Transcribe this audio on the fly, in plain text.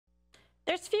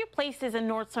There's few places in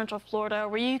North Central Florida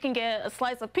where you can get a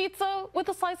slice of pizza with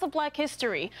a slice of Black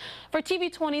history. For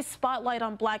TV20's Spotlight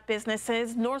on Black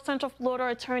Businesses, North Central Florida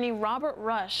attorney Robert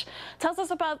Rush tells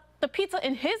us about the pizza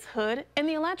in his hood and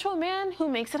the Alachua man who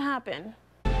makes it happen.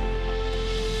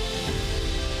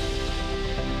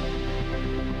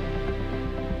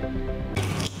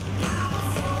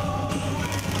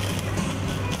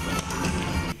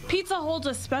 Pizza holds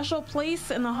a special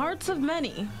place in the hearts of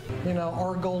many. You know,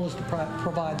 our goal is to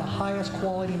provide the highest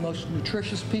quality, most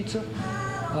nutritious pizza,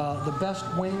 the best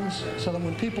wings, so that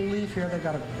when people leave here, they've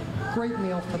got a great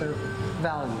meal for their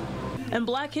value. And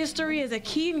Black history is a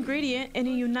key ingredient in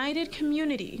a united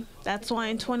community. That's why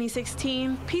in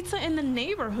 2016, Pizza in the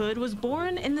Neighborhood was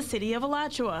born in the city of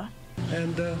Alachua.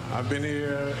 And I've been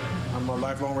here, I'm a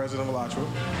lifelong resident of Alachua.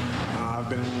 I've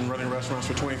been running restaurants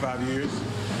for 25 years,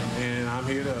 and I'm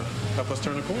here to help us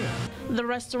turn the corner. The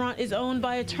restaurant is owned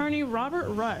by attorney Robert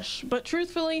Rush, but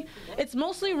truthfully, it's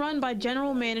mostly run by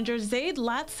general manager Zaid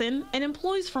Latson and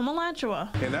employees from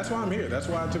Alachua. And that's why I'm here. That's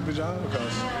why I took the job,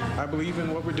 because I believe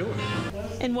in what we're doing.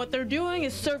 And what they're doing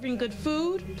is serving good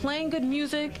food, playing good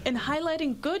music, and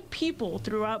highlighting good people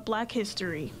throughout Black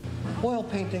history. Oil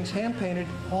paintings, hand-painted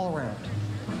all around.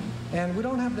 And we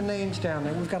don't have the names down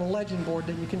there. We've got a legend board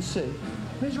that you can see.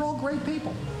 These are all great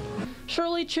people.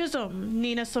 Shirley Chisholm,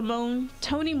 Nina Simone,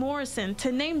 Toni Morrison,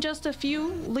 to name just a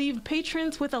few, leave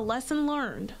patrons with a lesson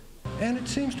learned. And it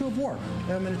seems to have worked.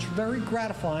 I mean, it's very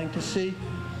gratifying to see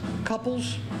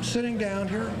couples sitting down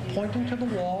here, pointing to the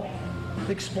wall,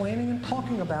 explaining and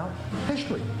talking about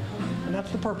history. And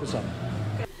that's the purpose of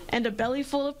it. And a belly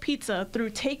full of pizza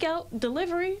through takeout,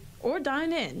 delivery, or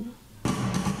dine-in.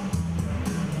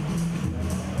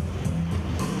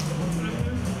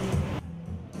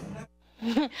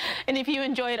 And if you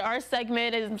enjoyed our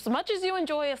segment as much as you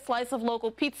enjoy a slice of local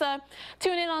pizza,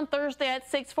 tune in on Thursday at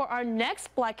 6 for our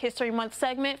next Black History Month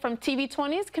segment from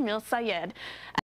TV20's Camille Sayed.